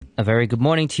A very good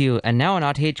morning to you. And now on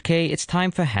RTHK, it's time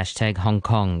for Hashtag Hong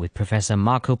Kong with Professor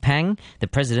Marco Pang, the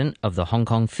president of the Hong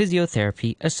Kong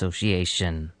Physiotherapy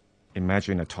Association.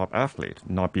 Imagine a top athlete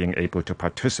not being able to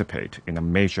participate in a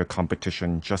major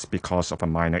competition just because of a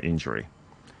minor injury.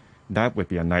 That would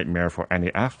be a nightmare for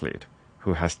any athlete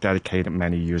who has dedicated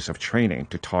many years of training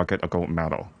to target a gold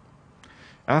medal.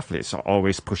 Athletes are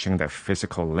always pushing their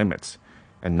physical limits,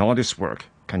 and all this work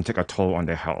can take a toll on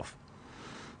their health.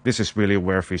 This is really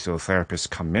where physiotherapists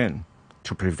come in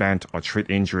to prevent or treat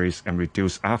injuries and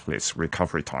reduce athletes'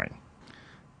 recovery time.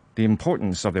 The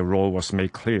importance of their role was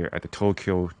made clear at the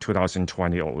Tokyo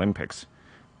 2020 Olympics,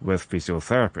 with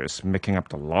physiotherapists making up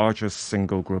the largest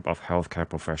single group of healthcare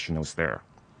professionals there.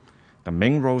 The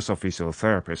main roles of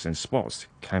physiotherapists in sports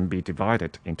can be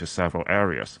divided into several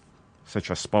areas,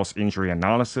 such as sports injury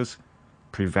analysis,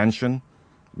 prevention,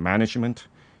 management,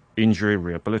 injury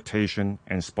rehabilitation,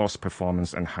 and sports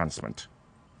performance enhancement.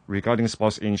 Regarding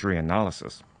sports injury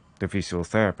analysis, the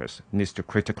physiotherapist needs to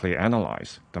critically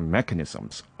analyze the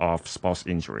mechanisms of sports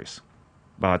injuries.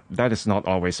 But that is not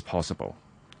always possible.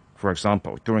 For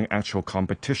example, during actual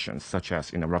competitions, such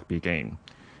as in a rugby game,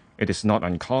 it is not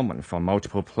uncommon for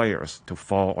multiple players to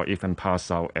fall or even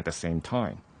pass out at the same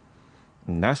time.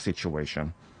 In that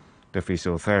situation, the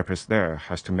physiotherapist there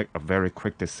has to make a very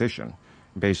quick decision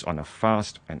based on a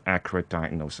fast and accurate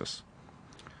diagnosis.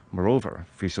 Moreover,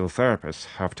 physiotherapists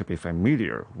have to be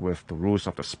familiar with the rules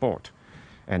of the sport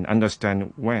and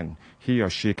understand when he or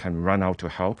she can run out to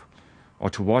help, or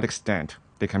to what extent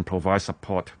they can provide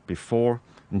support before,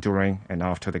 during, and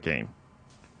after the game.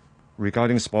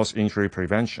 Regarding sports injury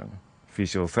prevention,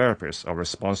 physiotherapists are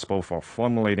responsible for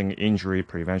formulating injury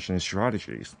prevention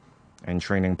strategies and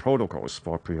training protocols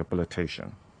for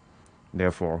rehabilitation.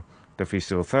 Therefore, the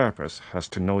physiotherapist has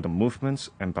to know the movements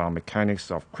and biomechanics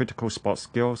of critical sports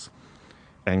skills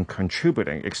and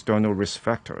contributing external risk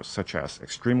factors such as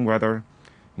extreme weather,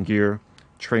 gear,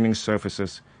 training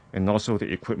surfaces, and also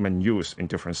the equipment used in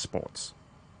different sports.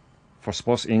 For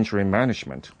sports injury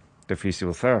management, the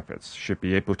physiotherapists should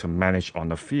be able to manage on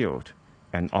the field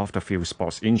and off-the-field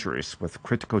sports injuries with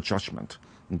critical judgment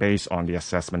based on the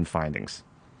assessment findings.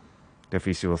 The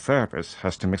physiotherapist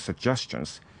has to make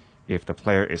suggestions if the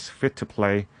player is fit to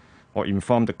play or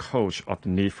inform the coach of the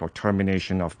need for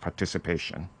termination of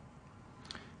participation.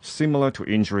 Similar to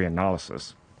injury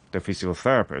analysis, the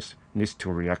physiotherapist needs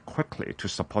to react quickly to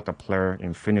support the player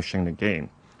in finishing the game,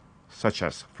 such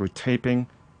as through taping,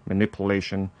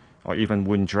 manipulation, or even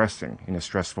wound dressing in a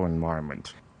stressful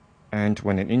environment. And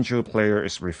when an injured player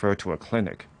is referred to a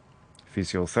clinic,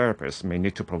 physiotherapists may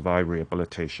need to provide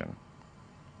rehabilitation.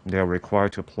 They are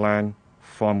required to plan,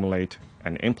 formulate,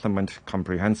 and implement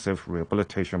comprehensive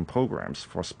rehabilitation programs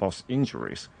for sports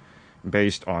injuries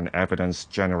based on evidence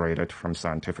generated from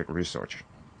scientific research.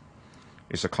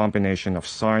 It's a combination of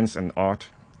science and art,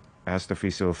 as the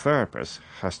physiotherapist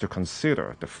has to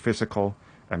consider the physical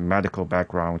and medical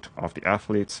background of the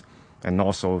athletes and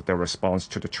also their response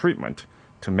to the treatment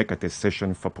to make a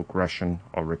decision for progression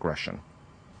or regression.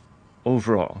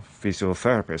 Overall,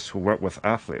 physiotherapists who work with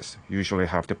athletes usually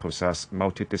have to possess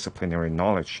multidisciplinary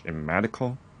knowledge in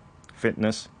medical,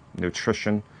 fitness,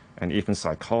 nutrition, and even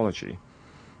psychology,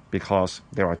 because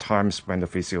there are times when the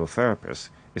physiotherapist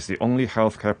is the only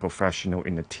healthcare professional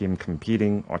in the team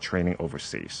competing or training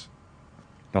overseas.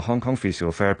 The Hong Kong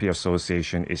Physiotherapy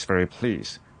Association is very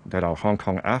pleased that our Hong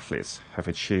Kong athletes have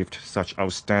achieved such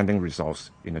outstanding results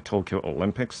in the Tokyo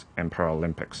Olympics and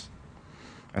Paralympics.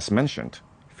 As mentioned,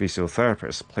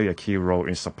 physiotherapists play a key role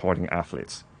in supporting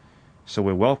athletes, so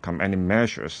we welcome any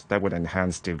measures that would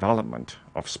enhance development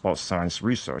of sports science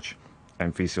research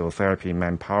and physiotherapy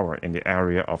manpower in the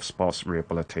area of sports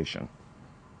rehabilitation.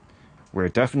 We're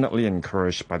definitely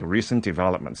encouraged by the recent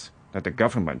developments that the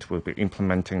government will be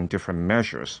implementing different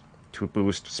measures to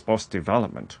boost sports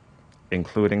development,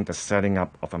 including the setting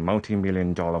up of a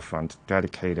multi-million-dollar fund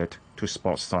dedicated to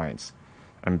sports science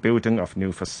and building of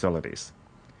new facilities.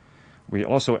 We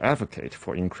also advocate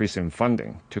for increasing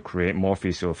funding to create more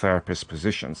physiotherapist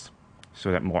positions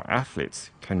so that more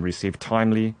athletes can receive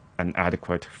timely and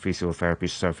adequate physiotherapy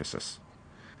services.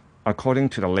 According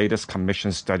to the latest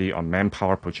commission study on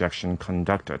manpower projection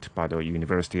conducted by the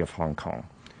University of Hong Kong,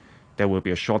 there will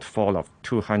be a shortfall of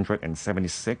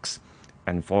 276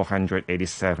 and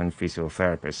 487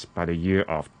 physiotherapists by the year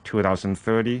of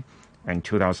 2030 and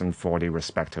 2040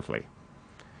 respectively.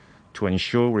 To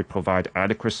ensure we provide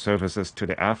adequate services to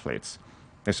the athletes,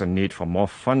 there's a need for more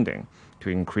funding to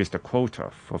increase the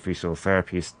quota for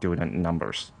physiotherapy student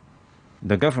numbers.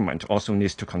 The government also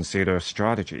needs to consider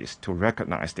strategies to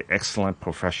recognize the excellent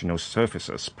professional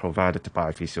services provided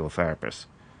by physiotherapists,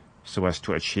 so as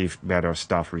to achieve better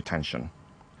staff retention.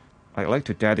 I'd like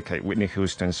to dedicate Whitney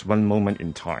Houston's One Moment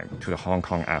in Time to the Hong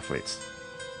Kong athletes.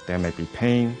 There may be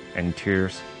pain and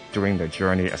tears during their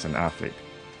journey as an athlete,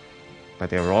 but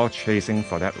they are all chasing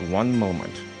for that one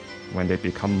moment when they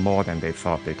become more than they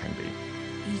thought they can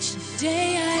be. Each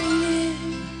day I